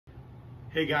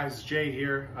Hey guys, it's Jay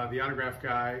here, the autograph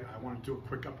guy. I want to do a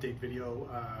quick update video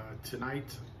tonight.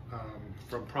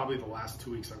 From probably the last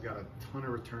 2 weeks, I've got a ton of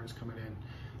returns coming in,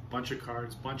 bunch of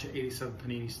cards, bunch of 87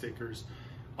 Panini stickers.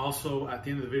 Also, at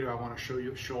the end of the video, I want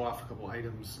to show off a couple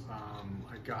items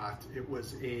it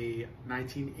was a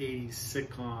 1980s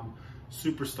sitcom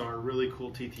Superstar, really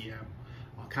cool TTM.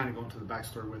 I'll kind of go into the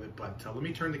backstory with it, but let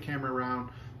me turn the camera around,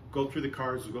 go through the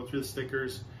cards, we'll go through the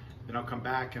stickers. Then I'll come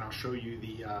back and I'll show you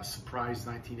the surprise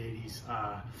 1980s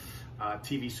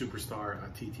TV Superstar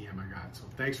TTM I got. So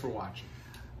thanks for watching.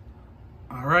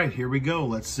 All right, here we go.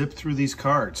 Let's zip through these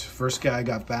cards. First guy I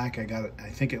got back, I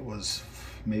think it was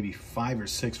maybe 5 or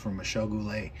 6 from Michel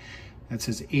Goulet. That's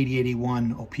his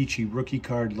 80-81 O-Pee-Chee rookie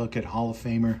card. Look at Hall of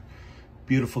Famer.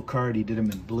 Beautiful card. He did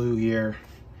him in blue here.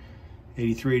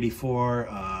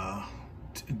 83-84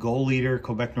 goal leader,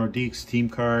 Quebec Nordiques team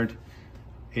card.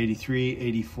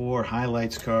 83-84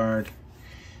 highlights card.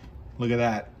 Look at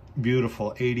that,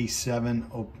 beautiful 87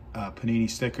 Panini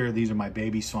sticker. These are my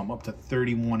babies, so I'm up to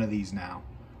 31 of these now.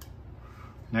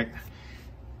 Next,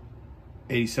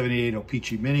 87-88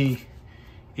 O-Pee-Chee mini,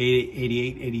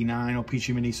 88-89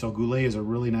 O-Pee-Chee mini. So Goulet is a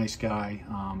really nice guy.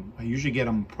 I usually get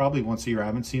him probably once a year. I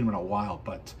haven't seen him in a while,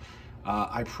 but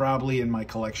I probably in my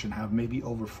collection have maybe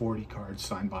over 40 cards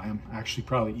signed by him. Actually,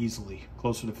 probably easily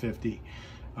closer to 50.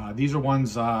 These are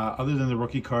ones, other than the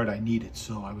rookie card, I needed,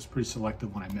 so I was pretty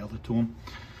selective when I mailed it to him.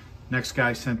 Next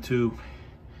guy sent to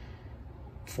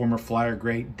former Flyer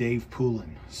great Dave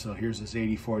Poulin. So here's his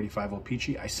 84-85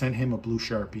 O-Pee-Chee. I sent him a blue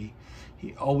Sharpie.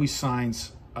 He always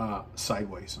signs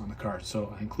sideways on the card,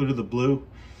 so I included the blue.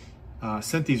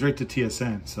 Sent these right to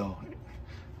TSN, so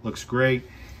looks great.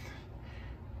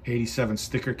 87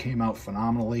 sticker came out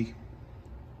phenomenally.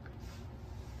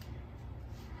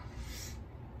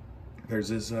 There's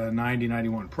his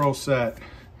 90-91 Pro Set,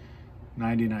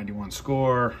 90-91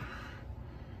 Score.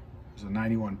 There's a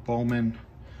 91 Bowman.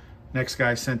 Next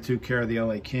guy sent to care of the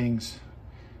LA Kings.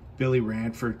 Billy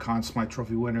Ranford, Conn Smythe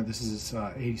Trophy winner. This is his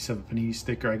 87 Panini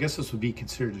sticker. I guess this would be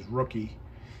considered his rookie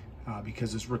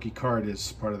because his rookie card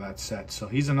is part of that set. So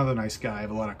he's another nice guy. I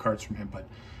have a lot of cards from him, but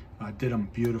did him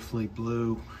beautifully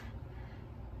blue.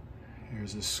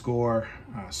 Here's his Score,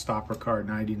 stopper card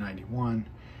 90-91.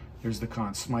 There's the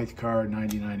Conn Smythe card,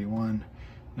 90-91,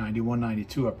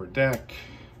 91-92 Upper Deck,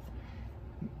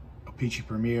 O-Pee-Chee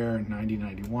Premier,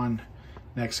 90-91.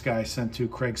 Next guy sent to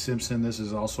Craig Simpson. This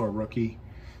is also a rookie.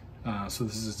 So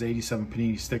this is his 87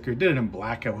 Panini sticker. Did it in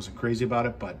black. I wasn't crazy about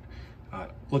it, but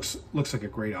looks like a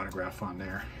great autograph on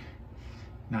there.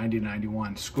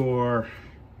 90-91 Score.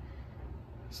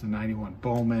 It's the 91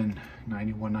 Bowman,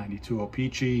 91-92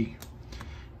 O-Pee-Chee.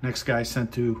 Next guy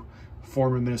sent to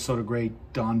former Minnesota great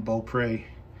Don Beaupre.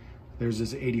 There's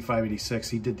his 85-86.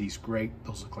 He did these great.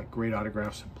 Those look like great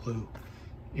autographs in blue.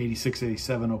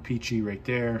 86-87 O-Pee-Chee right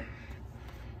there.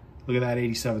 Look at that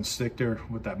 87 sticker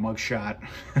with that mug shot.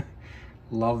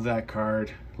 Love that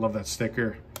card. Love that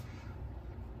sticker.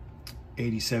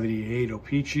 87-88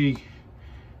 O-Pee-Chee.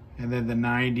 And then the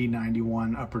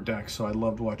 90-91 Upper Deck. So I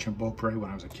loved watching Beaupre when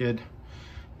I was a kid.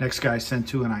 Next guy sent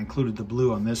to, and I included the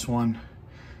blue on this one.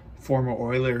 Former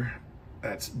Oiler.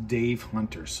 That's Dave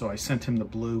Hunter. So I sent him the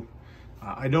blue.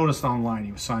 I noticed online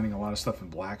he was signing a lot of stuff in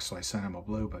black, so I sent him a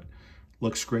blue, but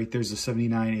looks great. There's the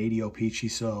 79-80 O-Pee-Chee.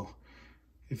 So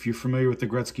if you're familiar with the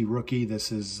Gretzky rookie,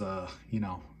 this is, you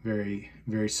know, very,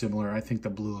 very similar. I think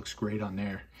the blue looks great on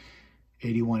there.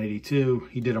 81-82.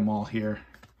 He did them all here.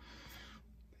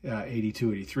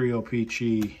 82-83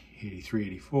 O-Pee-Chee.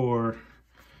 83-84.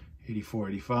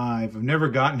 84-85. I've never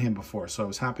gotten him before, so I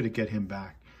was happy to get him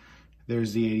back.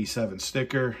 There's the 87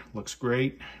 sticker, looks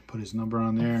great. Put his number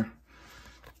on there.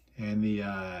 And the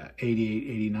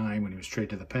 88-89 when he was traded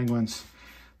to the Penguins.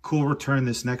 Cool return.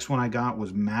 This next one I got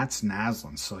was Mats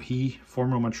Naslund. So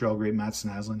former Montreal great Mats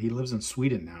Naslund, he lives in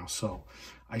Sweden now. So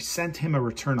I sent him a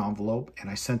return envelope and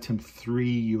I sent him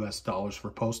 $3 US for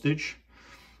postage.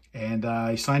 And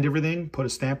he signed everything, put a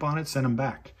stamp on it, sent him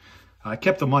back. I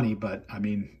kept the money, but I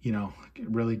mean, you know, I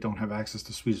really don't have access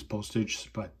to Swedish postage,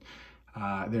 but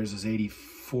there's his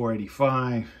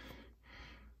 84-85.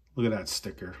 Look at that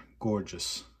sticker.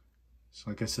 Gorgeous. So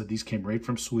like I said, these came right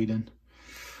from Sweden.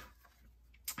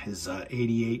 His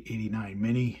 88-89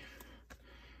 mini.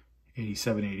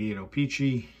 87-88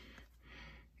 O-Pee-Chee.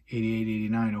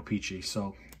 88-89 O-Pee-Chee.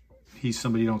 So he's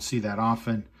somebody you don't see that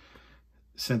often.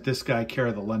 Sent this guy care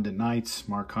of the London Knights.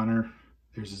 Mark Hunter.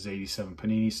 There's his 87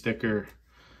 Panini sticker.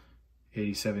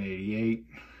 87-88.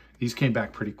 These came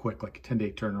back pretty quick, like a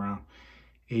 10-day turnaround.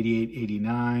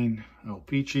 88-89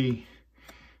 O-Pee-Chee.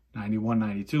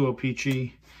 91-92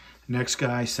 O-Pee-Chee. Next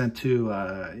guy sent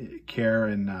to Care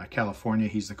in California.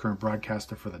 He's the current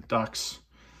broadcaster for the Ducks.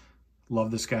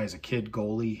 Love this guy as a kid,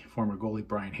 goalie, former goalie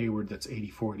Brian Hayward. That's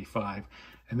 84/85.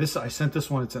 And this, I sent this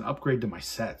one. It's an upgrade to my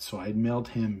set. So I had mailed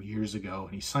him years ago,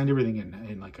 and he signed everything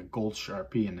in like a gold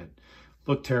Sharpie, and it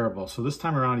looked terrible. So this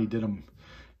time around, he did them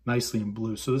nicely in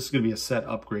blue. So this is going to be a set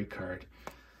upgrade card.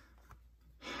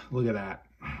 Look at that.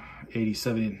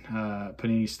 87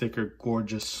 Panini sticker,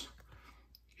 gorgeous.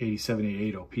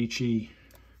 87/88 O-Pee-Chee.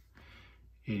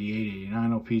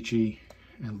 88/89 O-Pee-Chee.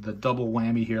 And the double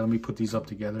whammy here. Let me put these up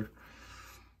together.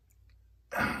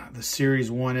 The Series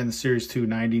 1 and the Series 2,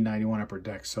 90/91 Upper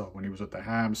Deck. So when he was with the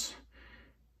Habs,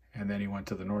 and then he went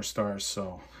to the North Stars.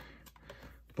 So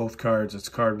both cards, it's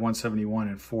card 171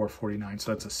 and 449.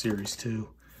 So that's a Series 2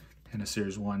 and a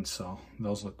Series 1. So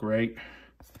those look great.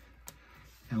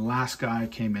 And last guy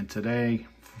came in today.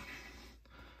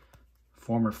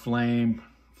 Former Flame,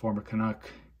 former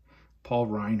Canuck, Paul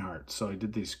Reinhardt. So he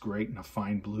did this great in a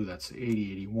fine blue. That's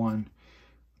 80/81.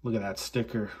 Look at that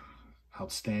sticker.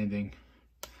 Outstanding.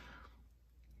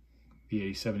 The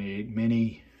 87/88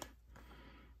 Mini.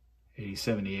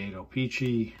 87/88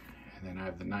 O-Pee-Chee. And then I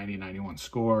have the 90/91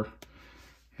 Score.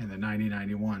 And the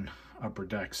 90/91 Upper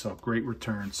Deck. So great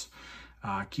returns.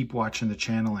 Keep watching the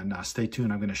channel and stay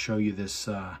tuned. I'm going to show you this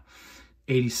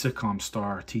 80's Sitcom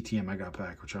Star TTM I got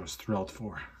back, which I was thrilled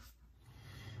for.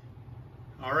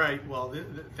 All right, well,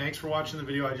 thanks for watching the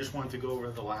video. I just wanted to go over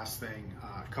the last thing.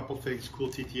 A couple things, cool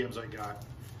TTMs I got.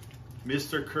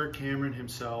 Mr. Kirk Cameron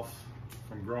himself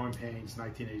from Growing Pains,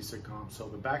 1980's Sitcom. So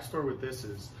the backstory with this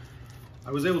is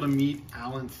I was able to meet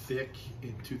Alan Thicke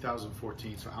in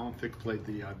 2014. So Alan Thicke played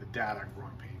the dad on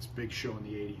Growing Pains, big show in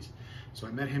the 80s. So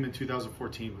I met him in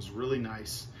 2014. It was really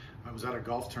nice. I was at a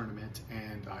golf tournament,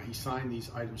 and he signed these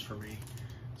items for me.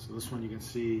 So this one you can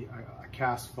see a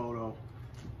cast photo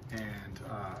and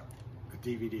a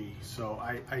DVD. So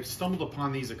I stumbled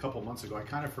upon these a couple months ago. I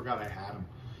kind of forgot I had them,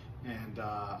 and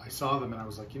I saw them, and I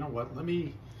was like, you know what? Let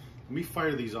me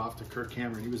fire these off to Kirk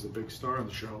Cameron. He was the big star on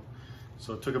the show.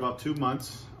 So it took about 2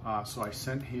 months. So I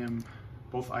sent him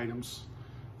both items,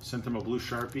 sent him a blue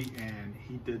Sharpie, and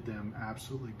he did them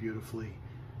absolutely beautifully.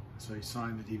 So he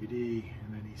signed the DVD,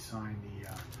 and then he signed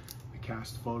the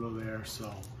cast photo there.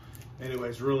 So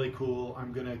anyways, really cool.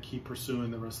 I'm gonna keep pursuing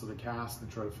the rest of the cast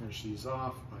and try to finish these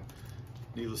off, but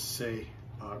needless to say,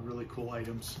 really cool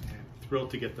items, and thrilled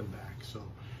to get them back. So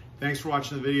thanks for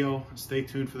watching the video. Stay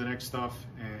tuned for the next stuff,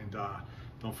 and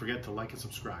don't forget to like and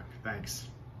subscribe. Thanks.